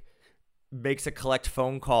like makes a collect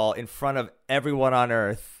phone call in front of everyone on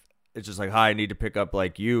Earth. It's just like, hi, I need to pick up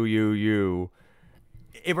like you.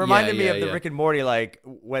 It reminded me of the Rick and Morty, like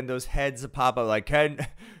when those heads pop up, like,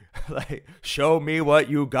 like, show me what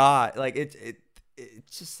you got. Like it's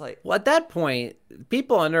just like, well, at that point,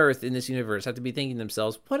 people on Earth in this universe have to be thinking to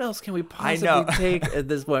themselves, what else can we possibly take at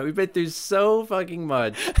this point? We've been through so fucking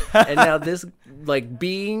much, and now this like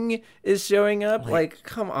being is showing up. Like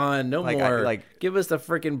come on, no more. Give us a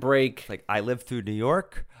freaking break. Like, I lived through New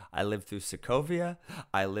York. I lived through Sokovia.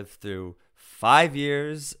 I lived through 5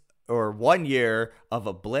 years or 1 year of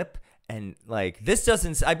a blip. And like, this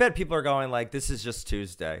doesn't, I bet people are going like, this is just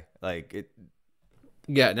Tuesday. Like it.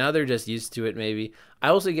 Yeah, now they're just used to it, maybe. I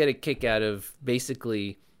also get a kick out of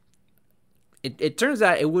basically, it turns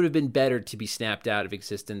out it would have been better to be snapped out of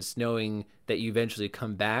existence, knowing that you eventually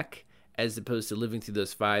come back, as opposed to living through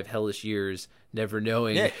those 5 hellish years, never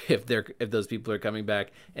knowing if those people are coming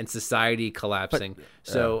back, and society collapsing.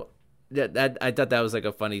 That I thought that was like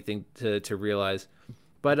a funny thing to realize.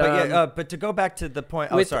 But to go back to the point,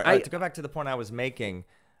 to go back to the point I was making,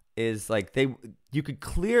 is like you could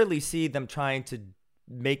clearly see them trying to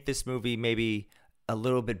make this movie maybe a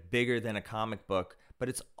little bit bigger than a comic book, but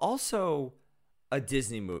it's also a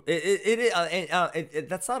Disney movie.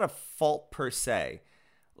 That's not a fault per se.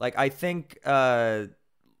 Like, I think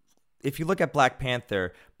if you look at Black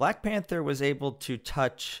Panther was able to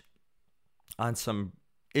touch on some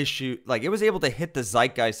issue. Like, it was able to hit the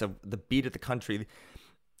zeitgeist of the beat of the country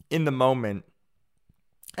in the moment.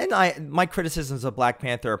 And my criticisms of Black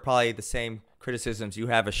Panther are probably the same criticisms you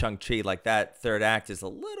have of Shang-Chi. Like, that third act is a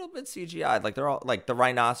little bit CGI. Like, they're all like the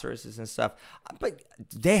rhinoceroses and stuff. But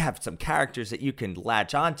they have some characters that you can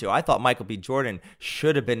latch onto. I thought Michael B. Jordan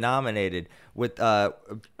should have been nominated with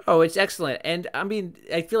it's excellent. And I mean,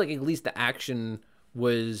 I feel like at least the action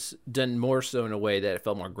was done more so in a way that it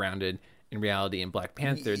felt more grounded in reality in Black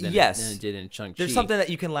Panther than it did in Shang-Chi. There's something that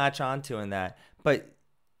you can latch onto in that. But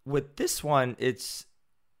with this one, it's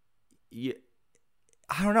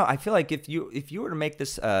I don't know. I feel like if you were to make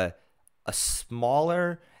this a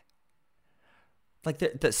smaller, like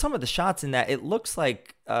some of the shots in that, it looks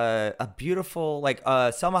like a beautiful, like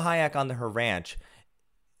Selma Hayek on her ranch.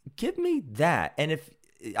 Give me that. And if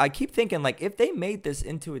I keep thinking, like, if they made this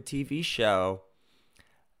into a TV show,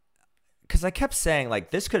 because I kept saying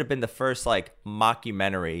like this could have been the first like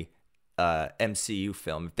mockumentary MCU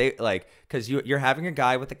film. If they like, because you're having a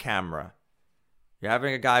guy with a camera. You're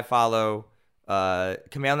having a guy follow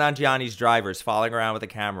Kumail Nanjiani's drivers following around with a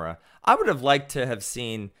camera. I would have liked to have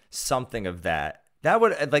seen something of that. That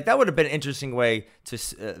would have been an interesting way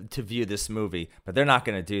to view this movie, but they're not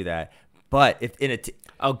going to do that. But if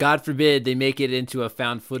God forbid they make it into a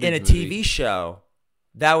found footage in a movie. TV show,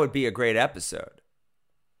 that would be a great episode.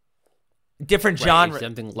 Different Right, genre,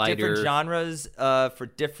 something lighter. different genres to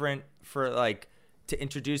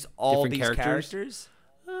introduce all Different these characters.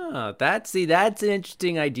 That's an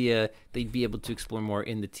interesting idea. They'd be able to explore more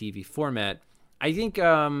in the TV format. I think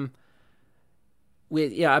I'm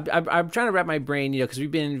trying to wrap my brain, because we've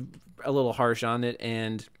been a little harsh on it,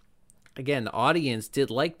 and again, the audience did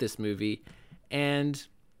like this movie, and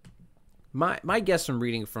my guess from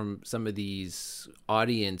reading from some of these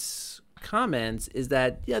audience comments is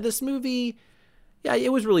that this movie,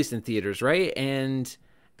 it was released in theaters, right, and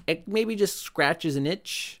it maybe just scratches an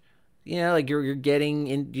itch, like you're getting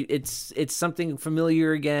in. It's something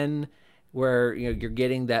familiar again, where you're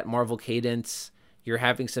getting that Marvel cadence. You're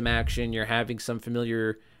having some action. You're having some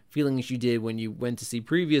familiar feelings you did when you went to see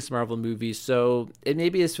previous Marvel movies. So it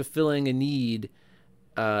maybe is fulfilling a need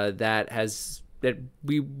that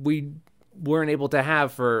we weren't able to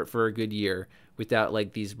have for a good year without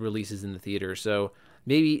like these releases in the theater. So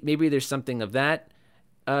maybe there's something of that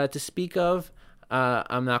to speak of.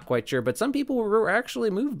 I'm not quite sure, but some people were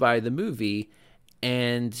actually moved by the movie,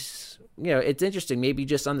 and it's interesting. Maybe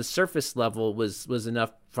just on the surface level was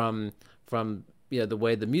enough from the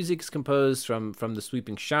way the music's composed, from the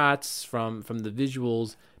sweeping shots, from the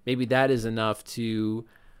visuals. Maybe that is enough to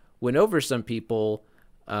win over some people.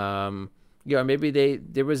 Maybe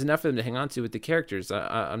there was enough of them to hang on to with the characters.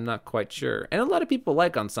 I'm not quite sure. And a lot of people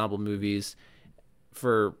like ensemble movies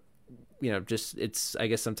for, just it's, I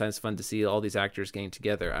guess, sometimes fun to see all these actors getting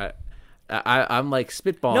together. I'm like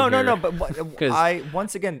spitballing. No. But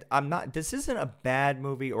once again, I'm not. This isn't a bad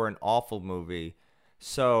movie or an awful movie.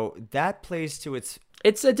 So that plays to its.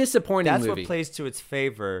 It's a disappointing movie. That's what plays to its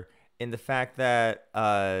favor in the fact that,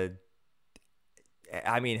 the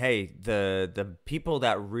people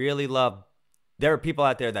that really love. There are people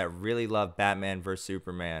out there that really love Batman vs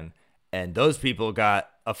Superman, and those people got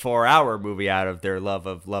a 4-hour movie out of their love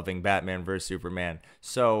of loving Batman vs Superman.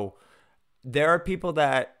 So there are people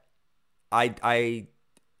that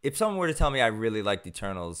if someone were to tell me I really liked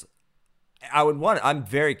Eternals, I'm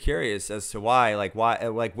very curious as to why,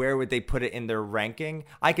 where would they put it in their ranking?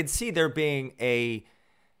 I could see there being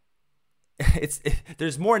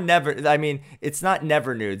there's more it's not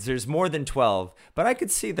never nudes. There's more than 12, but I could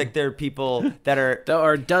see there are people that are, there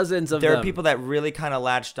are dozens of them. There are people that really kind of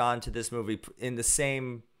latched on to this movie in the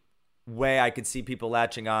same way I could see people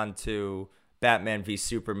latching on to Batman v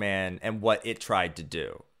Superman and what it tried to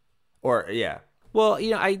do. Well,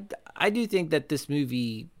 I do think that this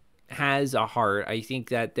movie has a heart. I think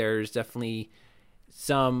that there's definitely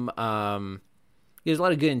some there's a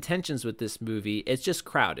lot of good intentions with this movie. It's just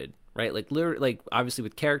crowded, right? Like obviously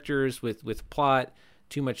with characters, with plot,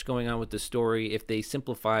 too much going on with the story. If they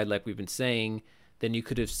simplified, like we've been saying, then you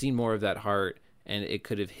could have seen more of that heart, and it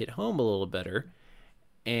could have hit home a little better.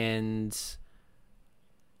 And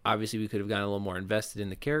obviously we could have gotten a little more invested in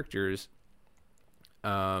the characters.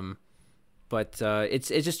 But it's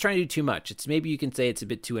just trying to do too much. It's, maybe you can say it's a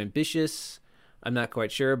bit too ambitious. I'm not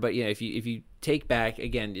quite sure, but if you take back,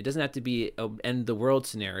 again, it doesn't have to be an end of the world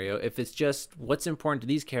scenario. If it's just what's important to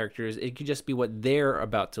these characters, it could just be what they're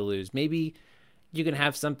about to lose. Maybe you can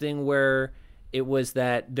have something where it was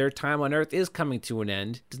that their time on Earth is coming to an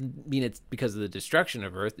end. Doesn't mean it's because of the destruction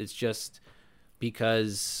of Earth. It's just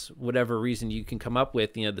because whatever reason you can come up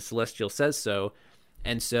with, the Celestial says so.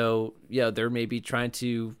 And so, they're maybe trying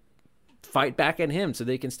to fight back at him so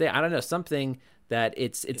they can stay. I don't know, something that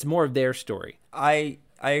it's more of their story. I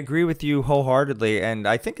agree with you wholeheartedly, and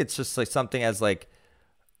I think it's just like something as like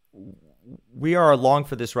we are along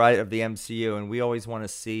for this ride of the MCU, and we always want to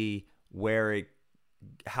see where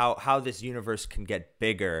how this universe can get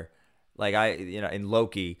bigger. Like in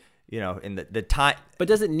Loki, in the time. But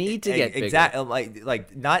does it need to get bigger? Exactly.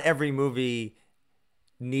 Like not every movie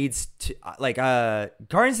needs to,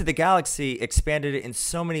 Guardians of the Galaxy expanded it in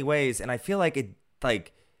so many ways, and I feel like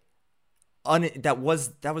that was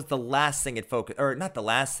the last thing it focused, or not the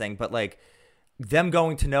last thing, but like them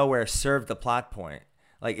going to nowhere served the plot point.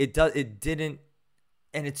 Like it didn't,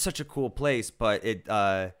 and it's such a cool place, but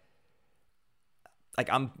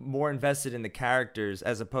I'm more invested in the characters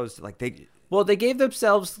as opposed to they gave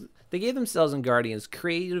themselves in Guardians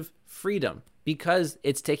creative freedom because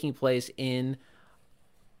it's taking place in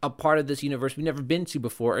a part of this universe we've never been to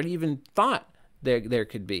before and even thought there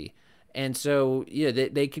could be. And so,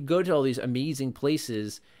 they could go to all these amazing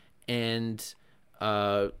places and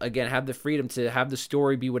again, have the freedom to have the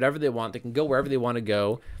story be whatever they want. They can go wherever they want to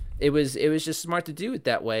go. It was just smart to do it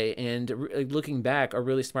that way. And looking back, a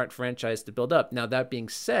really smart franchise to build up. Now, that being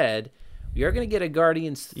said, we are going to get a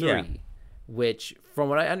Guardians 3, which, from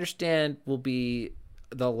what I understand, will be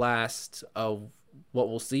the last of what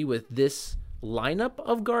we'll see with this lineup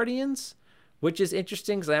of Guardians, which is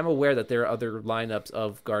interesting because I am aware that there are other lineups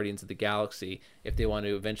of Guardians of the Galaxy. If they want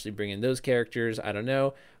to eventually bring in those characters, I don't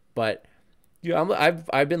know. But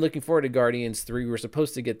I've been looking forward to Guardians 3. We were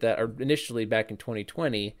supposed to get that initially back in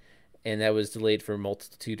 2020, and that was delayed for a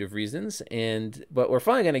multitude of reasons. But we're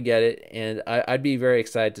finally going to get it, and I'd be very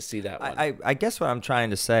excited to see that one. I guess what I'm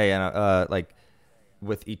trying to say, and like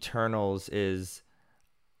with Eternals, is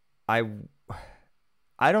I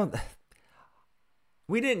don't.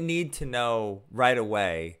 We didn't need to know right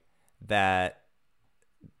away that,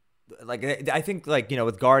 like, I think, like,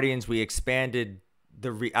 with Guardians, we expanded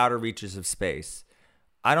the outer reaches of space.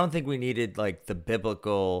 I don't think we needed, like, the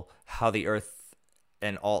biblical, how the earth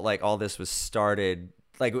and all this was started.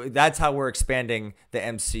 Like, that's how we're expanding the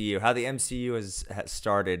MCU, how the MCU has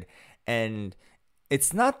started. And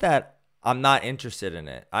it's not that I'm not interested in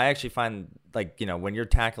it. I actually find, like, when you're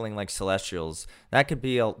tackling like Celestials, that could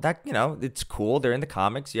be it's cool. They're in the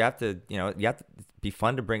comics. You have to be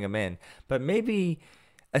fun to bring them in, but maybe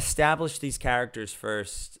establish these characters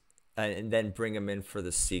first and then bring them in for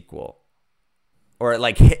the sequel, or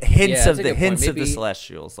like hints of the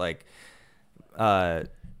Celestials, like, yeah.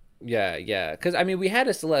 Because I mean, we had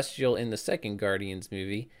a Celestial in the second Guardians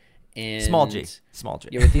movie, and small G.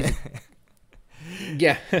 Yeah, with these,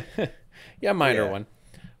 yeah. Yeah, minor one,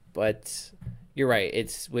 but you're right.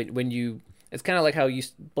 It's it's kind of like how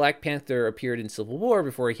Black Panther appeared in Civil War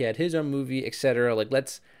before he had his own movie, etc. Like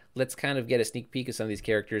let's kind of get a sneak peek of some of these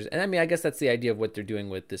characters, and I mean, I guess that's the idea of what they're doing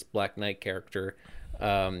with this Black Knight character,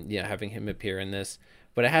 having him appear in this,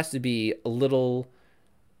 but it has to be a little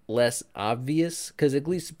less obvious because at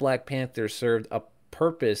least Black Panther served a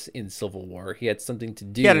purpose in Civil War. He had something to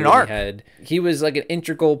do. He had an arc. He was like an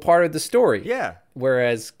integral part of the story. Yeah.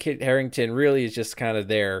 Whereas Kit Harington really is just kind of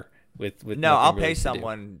there with no. I'll pay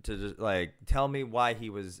someone to just, like, tell me why he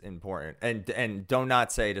was important, and don't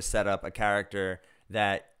not say to set up a character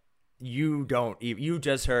that you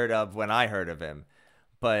just heard of when I heard of him.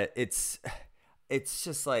 But it's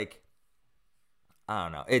just like, I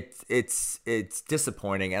don't know. It's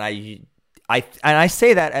disappointing, and I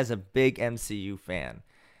say that as a big MCU fan.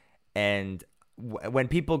 And when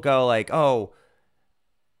people go like, oh,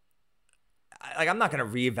 like, I'm not going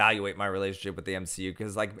to reevaluate my relationship with the MCU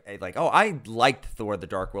because like, oh, I liked Thor: The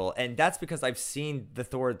Dark World, and that's because I've seen the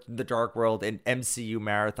Thor: The Dark World in MCU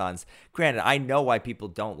marathons. Granted, I know why people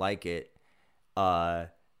don't like it,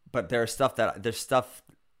 but there's stuff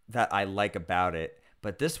that I like about it.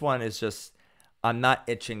 But this one is just, I'm not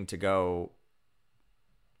itching to go.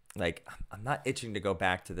 Like, I'm not itching to go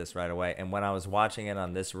back to this right away. And when I was watching it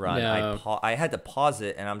on this run, I had to pause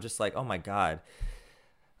it, and I'm just like, oh my God.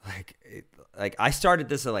 Like I started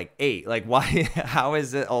this at like 8. Like, why? How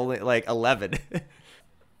is it only like 11?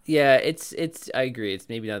 Yeah, it's. I agree. It's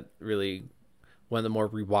maybe not really one of the more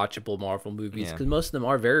rewatchable Marvel movies because most of them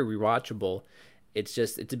are very rewatchable. It's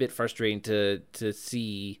just, it's a bit frustrating to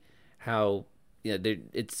see how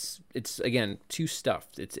it's again too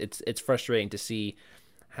stuffed. It's frustrating to see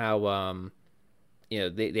how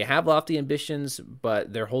they have lofty ambitions,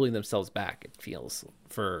 but they're holding themselves back, it feels,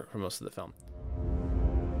 for most of the film.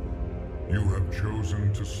 You have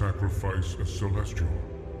chosen to sacrifice a Celestial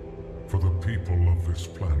for the people of this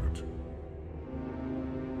planet.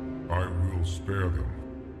 I will spare them,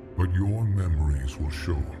 but your memories will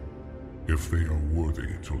show if they are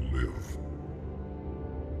worthy to live.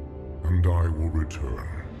 And I will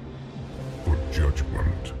return for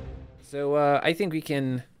judgment. So I think we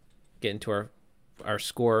can get into our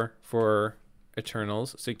score for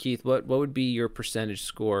Eternals. So Keith, what would be your percentage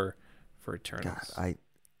score for Eternals? God,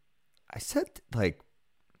 I said like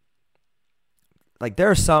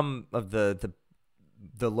there are some of the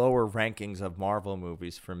lower rankings of Marvel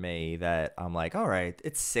movies for me that I'm like, all right,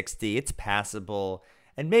 it's 60, it's passable,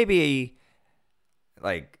 and maybe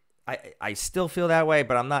like I still feel that way,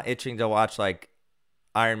 but I'm not itching to watch like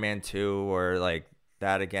Iron Man 2 or like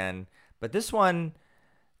that again. But this one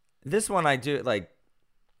I do like.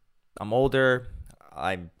 I'm older.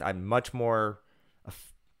 I'm much more.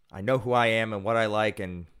 I know who I am and what I like,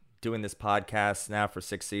 and doing this podcast now for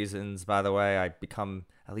 6 seasons. By the way, I've become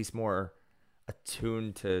at least more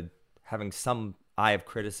attuned to having some eye of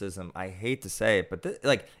criticism. I hate to say it, but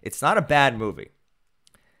it's not a bad movie.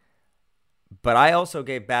 But I also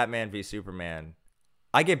gave Batman v Superman.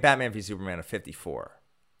 I gave Batman v Superman a 54.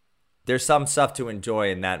 there's some stuff to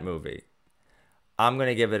enjoy in that movie. I'm going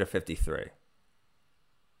to give it a 53.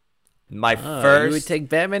 My first... You would take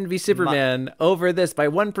Batman v Superman over this by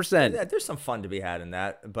 1%. Yeah, there's some fun to be had in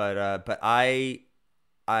that, but I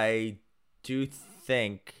do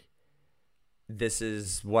think this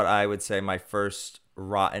is what I would say my first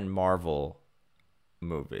rotten Marvel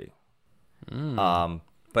movie.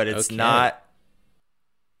 But it's not...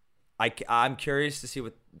 I'm curious to see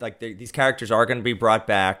what... Like, these characters are going to be brought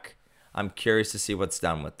back. I'm curious to see what's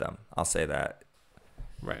done with them. I'll say that.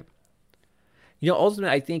 Right.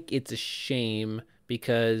 Ultimately, I think it's a shame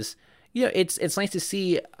because, it's nice to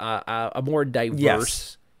see a more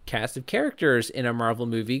diverse cast of characters in a Marvel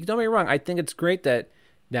movie. Don't get me wrong. I think it's great that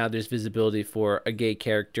now there's visibility for a gay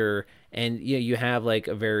character, and you have like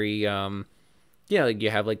a very, you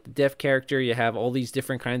have like the deaf character. You have all these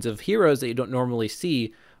different kinds of heroes that you don't normally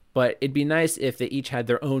see. But it'd be nice if they each had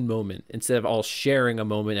their own moment instead of all sharing a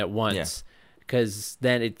moment at once, because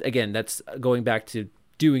then that's going back to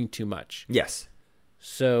doing too much. Yes.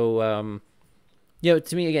 So,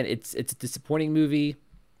 to me, again, it's a disappointing movie,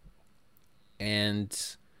 and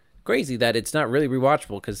crazy that it's not really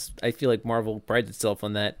rewatchable because I feel like Marvel prides itself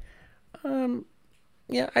on that.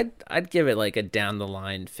 I'd give it like a down the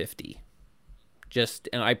line 50.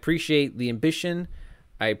 I appreciate the ambition,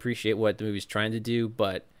 I appreciate what the movie's trying to do,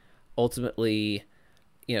 but ultimately,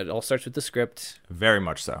 it all starts with the script. Very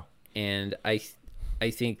much so. And I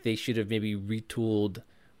think they should have maybe retooled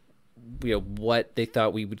what they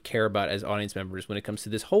thought we would care about as audience members when it comes to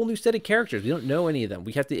this whole new set of characters. We don't know any of them.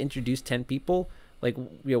 We have to introduce 10 people. Like,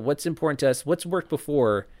 what's important to us? What's worked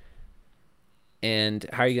before? And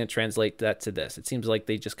how are you going to translate that to this? It seems like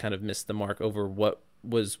they just kind of missed the mark over what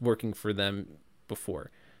was working for them before.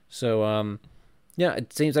 So,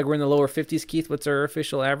 it seems like we're in the lower 50s, Keith. What's our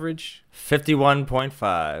official average?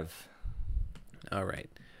 51.5. All right.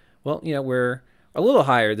 Well, we're a little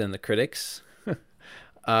higher than the critics.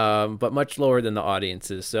 But much lower than the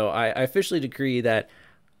audiences. So I officially decree that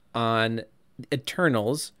on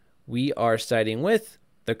Eternals, we are siding with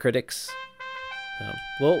the critics.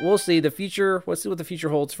 We'll see the future. Let's see what the future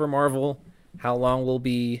holds for Marvel. How long we'll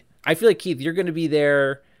be. I feel like, Keith, you're going to be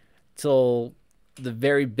there till the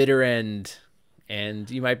very bitter end, and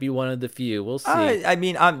you might be one of the few. We'll see.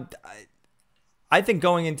 I think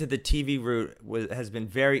going into the TV route has been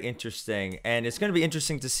very interesting, and it's going to be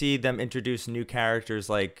interesting to see them introduce new characters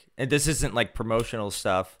and this isn't like promotional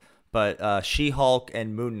stuff, but She-Hulk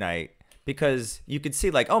and Moon Knight, because you could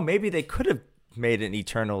see maybe they could have made an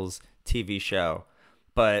Eternals TV show,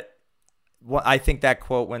 but I think that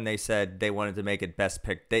quote when they said they wanted to make it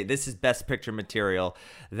this is best picture material,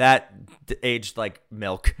 that aged like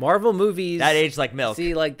milk. Marvel movies. That aged like milk.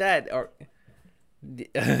 See, like that or...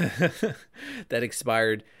 that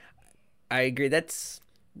expired. I agree. That's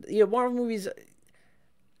Marvel movies,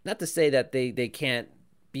 not to say that they can't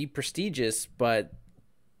be prestigious, but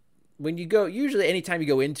when you go, usually anytime you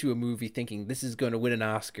go into a movie thinking this is going to win an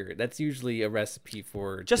Oscar, that's usually a recipe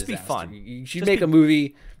for just disaster. Be fun. You should make a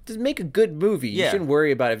movie. Just make a good movie. You shouldn't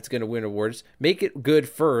worry about if it's going to win awards. Make it good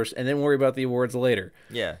first, and then worry about the awards later.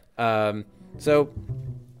 Yeah. So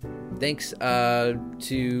thanks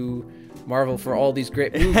to Marvel for all these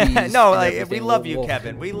great movies. No, we love you,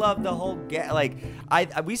 Kevin. We love the whole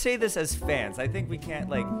we say this as fans. I think we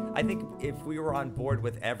can't I think if we were on board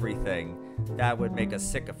with everything, that would make us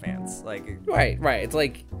sycophants. Right. It's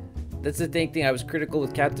like that's the thing. I was critical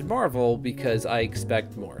with Captain Marvel because I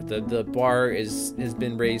expect more. The bar has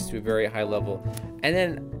been raised to a very high level, and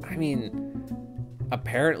then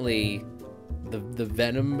apparently the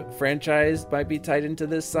Venom franchise might be tied into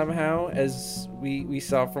this somehow, as we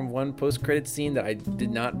saw from one post-credit scene that I did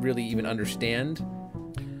not really even understand.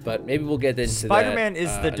 But maybe we'll get into Spider-Man is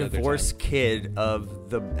the divorced time. Kid of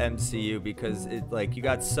the MCU, because you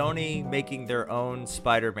got Sony making their own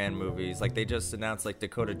Spider-Man movies. They just announced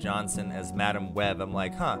Dakota Johnson as Madam Web. I'm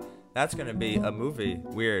like, that's gonna be a movie.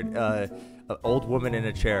 Weird. An old woman in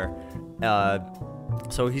a chair.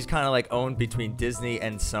 So he's kind of owned between Disney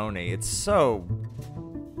and Sony. It's so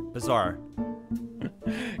bizarre.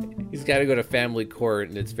 He's got to go to family court,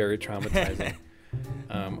 and it's very traumatizing.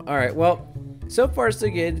 All right, well, so far so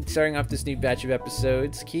good. Starting off this new batch of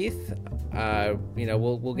episodes, Keith.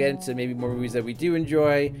 We'll get into maybe more movies that we do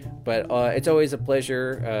enjoy, but it's always a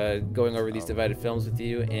pleasure going over these divided films with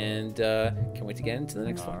you, and can't wait to get into the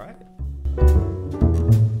next one. All right.